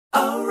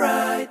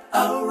alright,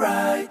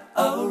 alright,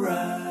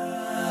 alright.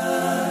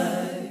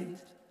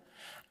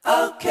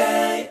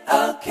 Okay,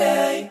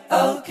 okay,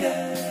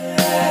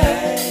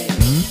 okay.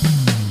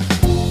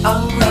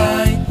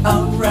 Alright,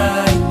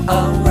 alright,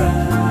 alright.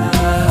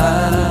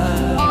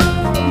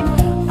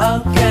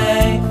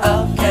 Okay,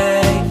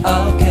 okay,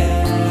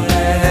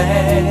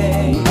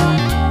 okay.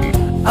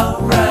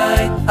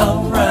 Alright,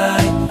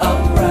 alright,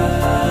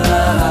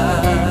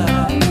 alright.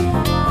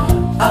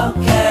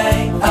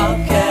 Okay,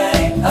 okay,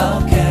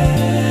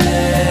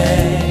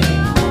 okay.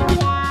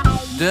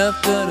 Dup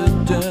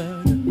dup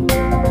dup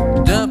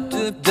dup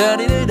dup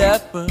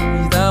dup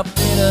dup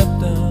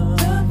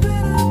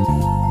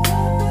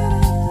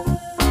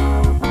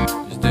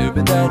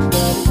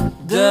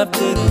dup dup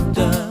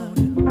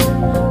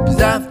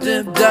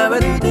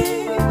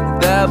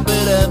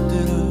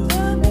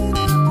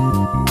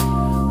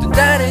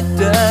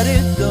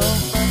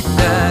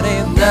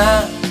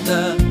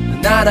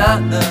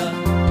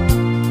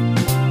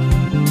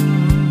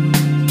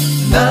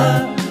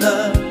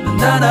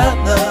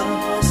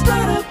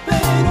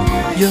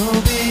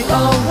You'll be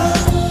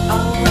alright,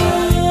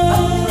 alright,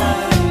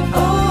 alright,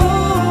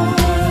 oh.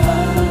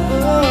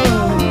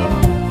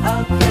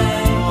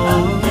 Okay,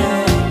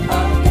 okay,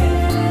 okay.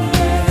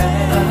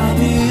 I'll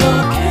be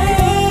okay.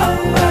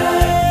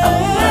 Alright,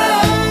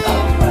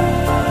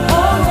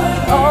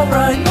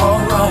 alright,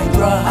 alright, alright,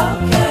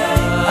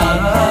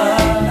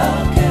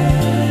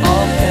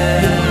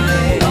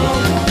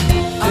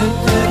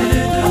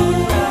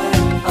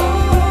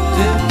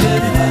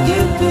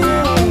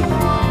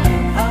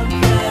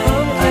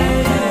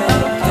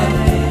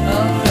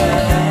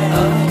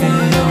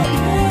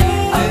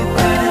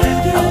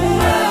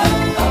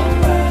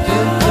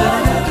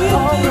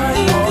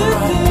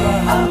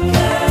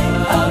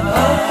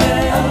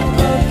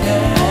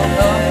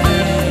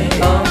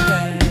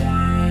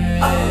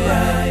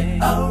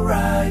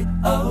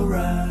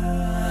 right.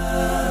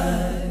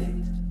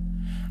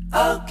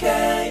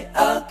 Okay,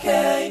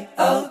 okay, okay, okay, okay,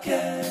 okay.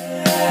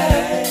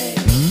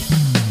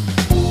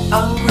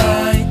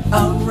 Alright,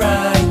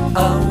 alright,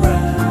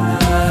 alright.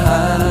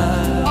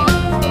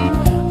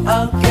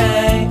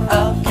 Okay,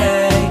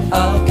 okay,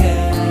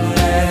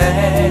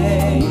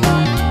 okay.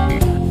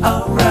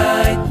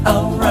 Alright,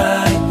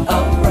 alright,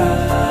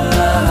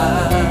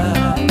 alright.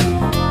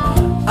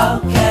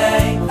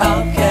 Okay,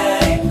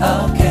 okay,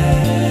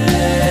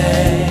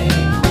 okay.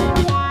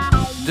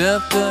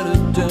 Dup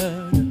dup dup.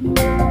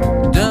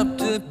 Dup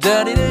dup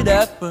daddy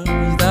dup dup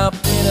dup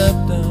dup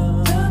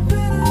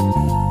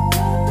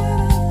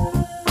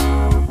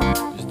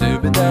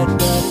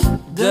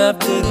dup dup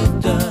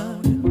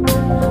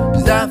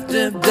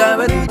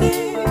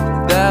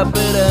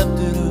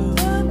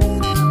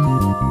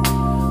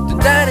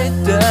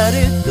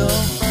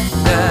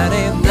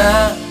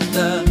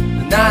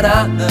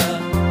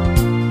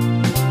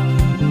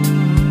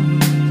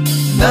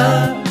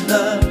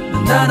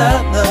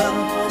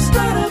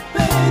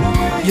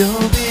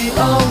You'll be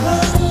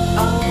alright,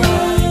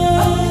 alright,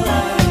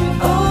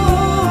 alright,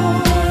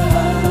 oh.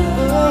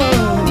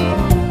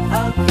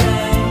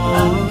 Okay,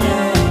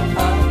 okay,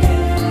 okay.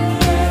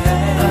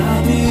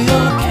 I'll be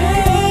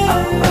okay.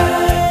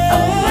 Alright,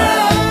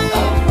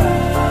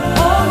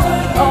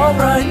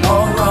 alright,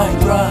 alright, alright,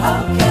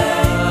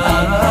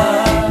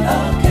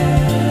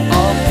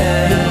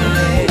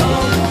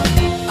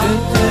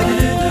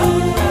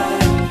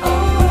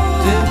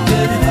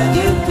 alright,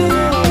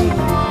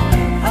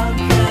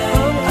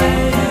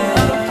 right.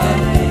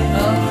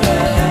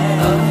 Okay,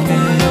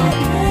 okay,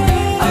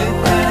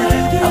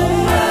 okay,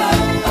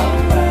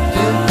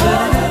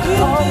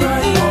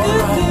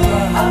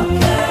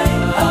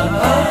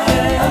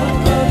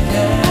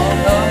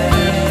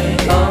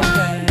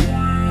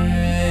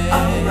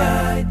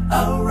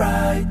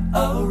 alright,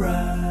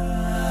 alright.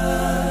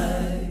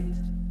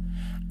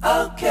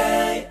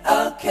 Okay,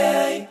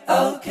 okay,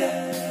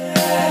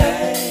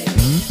 okay.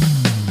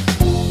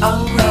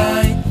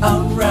 Alright,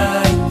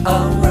 alright,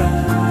 alright.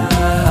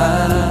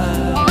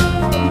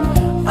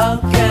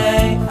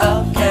 Okay,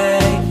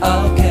 okay,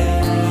 okay.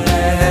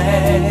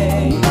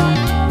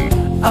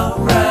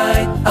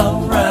 Alright,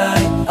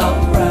 alright,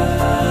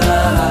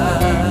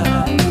 alright.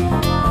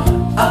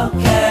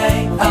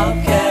 Okay,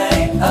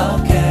 okay,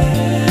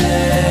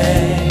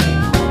 okay.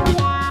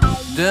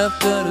 Dup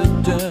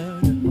dup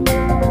dup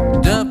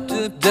dup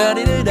dup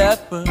daddy dup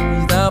dup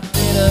dup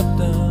dup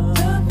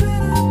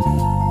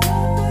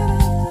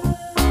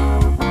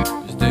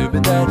dup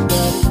dup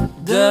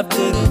dup dup dup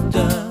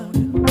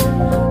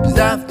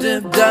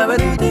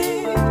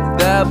dup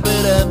dup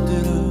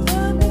dup